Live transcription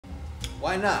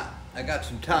Why not? I got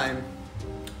some time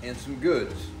and some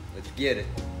goods. Let's get it.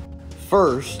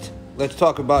 First, let's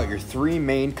talk about your three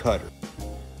main cutters.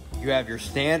 You have your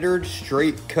standard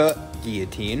straight cut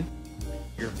guillotine,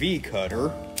 your V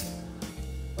cutter,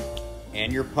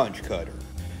 and your punch cutter.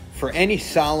 For any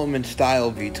Solomon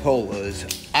style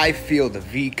vitolas, I feel the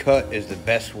V cut is the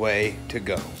best way to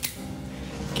go.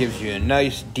 Gives you a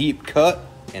nice deep cut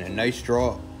and a nice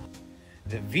draw.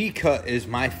 The V cut is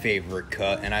my favorite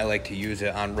cut, and I like to use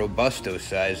it on Robusto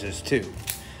sizes too.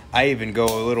 I even go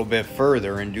a little bit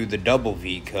further and do the double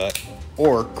V cut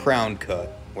or crown cut,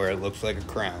 where it looks like a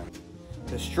crown.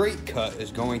 The straight cut is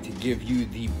going to give you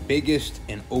the biggest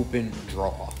and open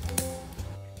draw.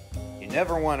 You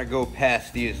never want to go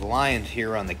past these lines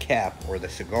here on the cap or the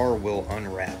cigar will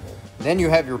unravel. Then you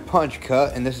have your punch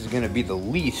cut, and this is going to be the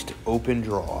least open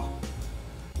draw.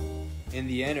 In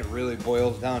the end, it really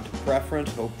boils down to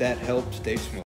preference. Hope that helps. Stay smooth.